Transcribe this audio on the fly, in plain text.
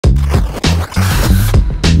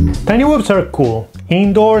TinyWhoops are cool.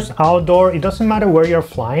 Indoors, outdoor, it doesn't matter where you're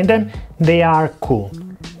flying them, they are cool.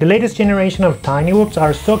 The latest generation of TinyWhoops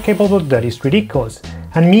are so capable that it's ridiculous.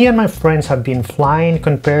 And me and my friends have been flying,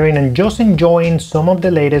 comparing and just enjoying some of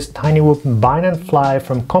the latest TinyWhoop bind and fly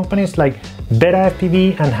from companies like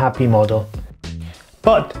BetaFPV and Happy Model.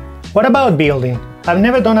 But what about building? I've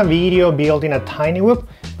never done a video building a TinyWhoop,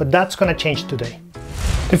 but that's gonna change today.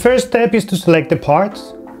 The first step is to select the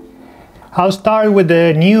parts. I'll start with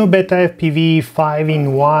the new BetaFPV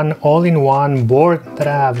 5-in-1 all-in-one board that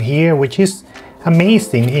I have here, which is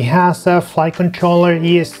amazing. It has a flight controller,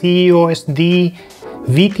 ESC, OSD,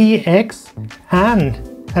 VTX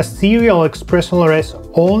and a serial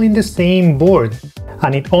ExpressLRS all in the same board,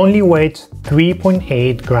 and it only weighs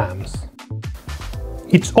 3.8 grams.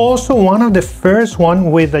 It's also one of the first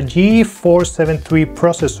one with a G473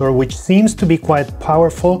 processor, which seems to be quite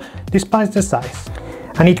powerful despite the size.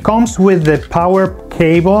 And it comes with the power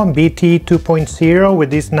cable BT 2.0 with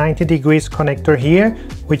this 90 degrees connector here,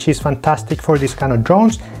 which is fantastic for this kind of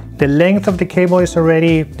drones. The length of the cable is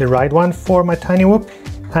already the right one for my TinyWhoop,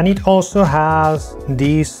 and it also has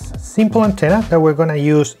this simple antenna that we're gonna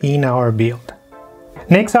use in our build.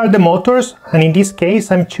 Next are the motors, and in this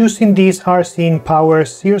case I'm choosing this RCinpower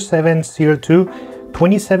 0702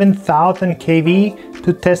 27,000 kV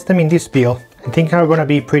to test them in this build. I think are gonna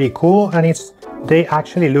be pretty cool, and they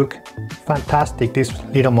actually look fantastic, these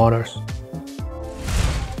little motors.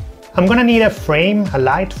 I'm gonna need a frame, a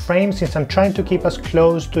light frame, since I'm trying to keep as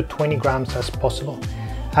close to 20 grams as possible.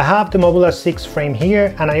 I have the Modular 6 frame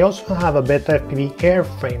here, and I also have a BetaFPV Air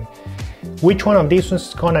frame. Which one of these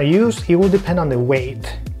ones I'm gonna use, it will depend on the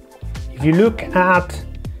weight. If you look at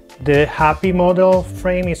the Happy Model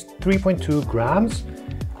frame is 3.2 grams,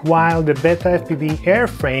 while the BetaFPV Air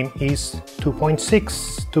frame is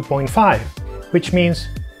 2.6, 2.5, which means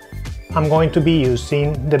I'm going to be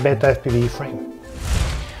using the BetaFPV frame.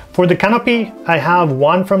 For the canopy, I have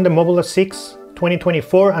one from the Modular 6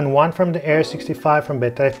 2024 and one from the Air 65 from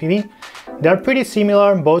BetaFPV. They're pretty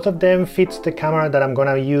similar, both of them fits the camera that I'm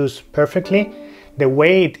gonna use perfectly. The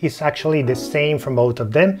weight is actually the same from both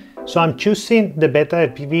of them, so I'm choosing the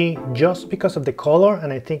BetaFPV just because of the color,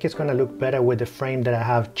 and I think it's gonna look better with the frame that I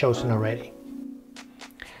have chosen already.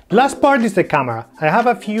 The last part is the camera. I have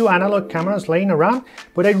a few analog cameras laying around,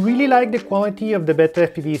 but I really like the quality of the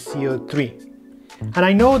BetaFPV CO3. And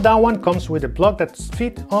I know that one comes with a plug that's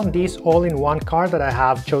fit on this all-in-one card that I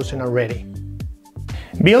have chosen already.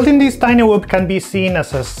 Building this TinyWhoop can be seen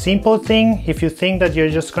as a simple thing if you think that you're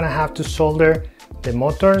just gonna have to solder the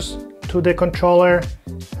motors to the controller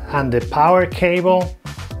and the power cable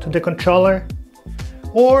to the controller.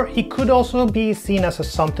 Or it could also be seen as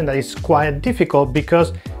something that is quite difficult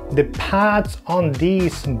because the pads on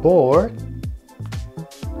this board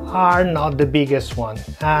are not the biggest one,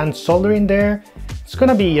 and soldering there, it's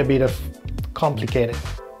gonna be a bit of complicated.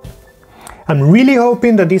 I'm really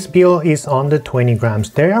hoping that this build is under 20 grams.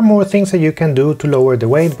 There are more things that you can do to lower the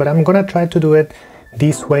weight, but I'm gonna try to do it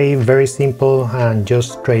this way, very simple and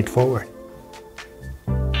just straightforward.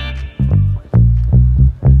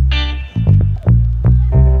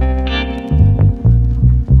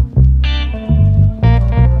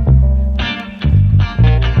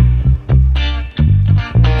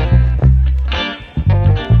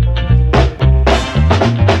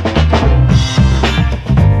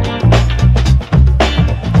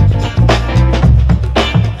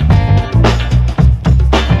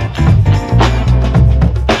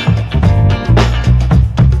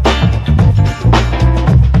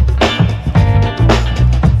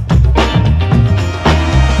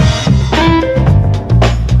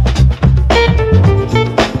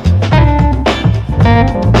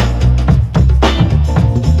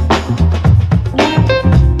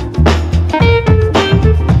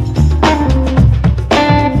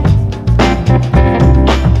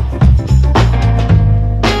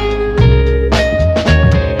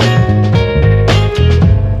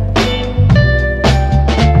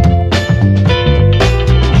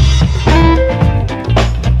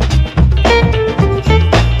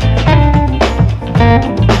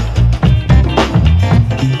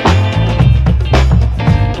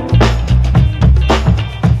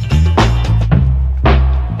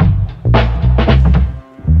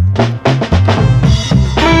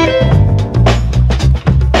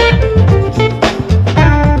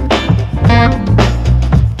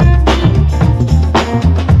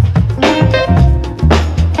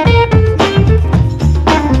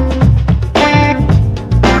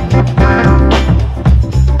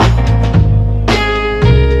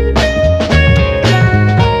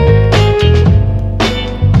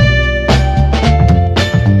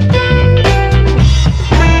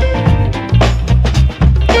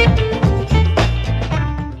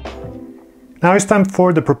 Now it's time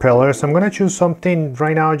for the propellers. I'm gonna choose something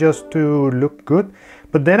right now just to look good,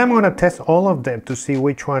 but then I'm gonna test all of them to see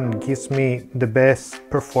which one gives me the best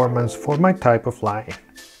performance for my type of flying.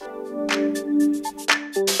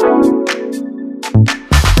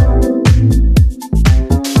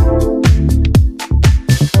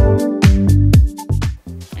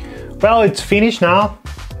 Well, it's finished now.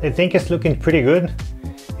 I think it's looking pretty good.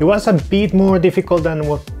 It was a bit more difficult than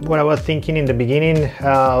what I was thinking in the beginning.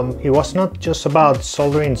 It was not just about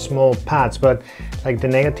soldering small pads, but like the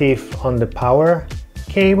negative on the power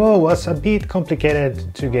cable was a bit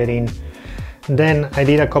complicated to get in. Then I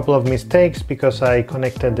did a couple of mistakes because I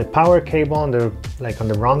connected the power cable on the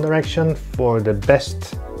wrong direction for the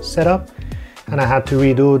best setup, and I had to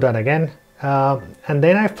redo that again. And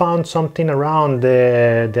then I found something around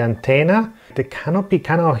the antenna. The canopy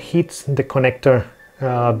kind of hits the connector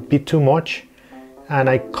a bit too much, and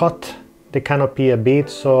I cut the canopy a bit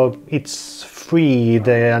so it's free,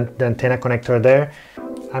 the antenna connector there.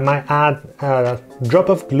 I might add a drop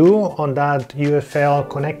of glue on that UFL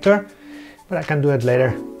connector, but I can do it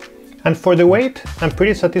later. And for the weight, I'm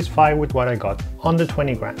pretty satisfied with what I got, under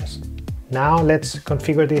 20 grams. Now let's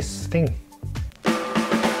configure this thing.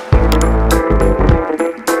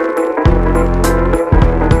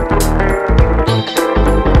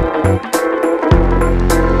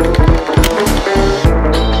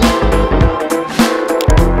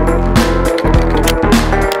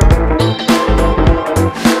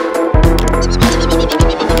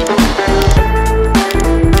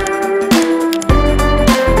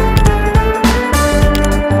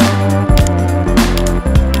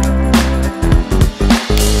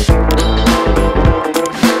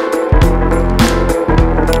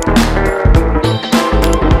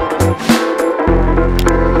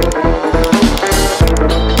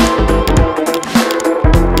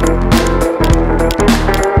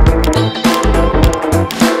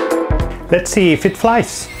 Let's see if it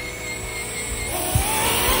flies.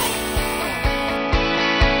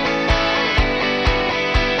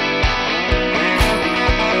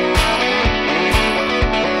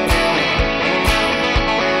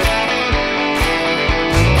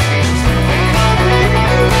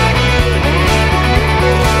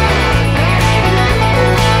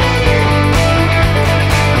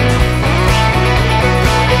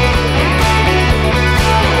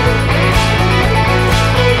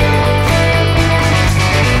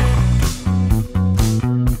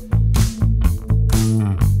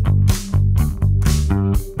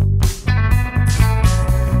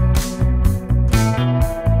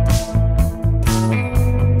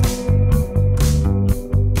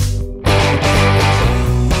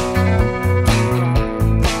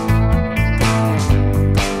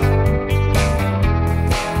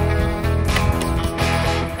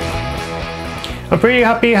 I'm pretty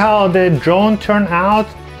happy how the drone turned out.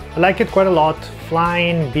 I like it quite a lot.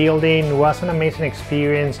 Flying, building was an amazing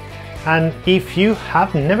experience. And if you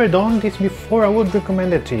have never done this before, I would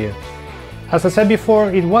recommend it to you. As I said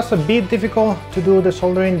before, it was a bit difficult to do the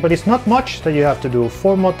soldering, but it's not much that you have to do.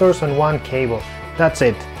 4 motors and 1 cable. That's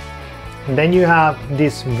it. And then you have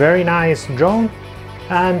this very nice drone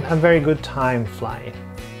and a very good time flying.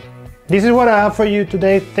 This is what I have for you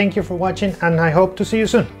today. Thank you for watching, and I hope to see you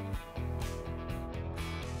soon.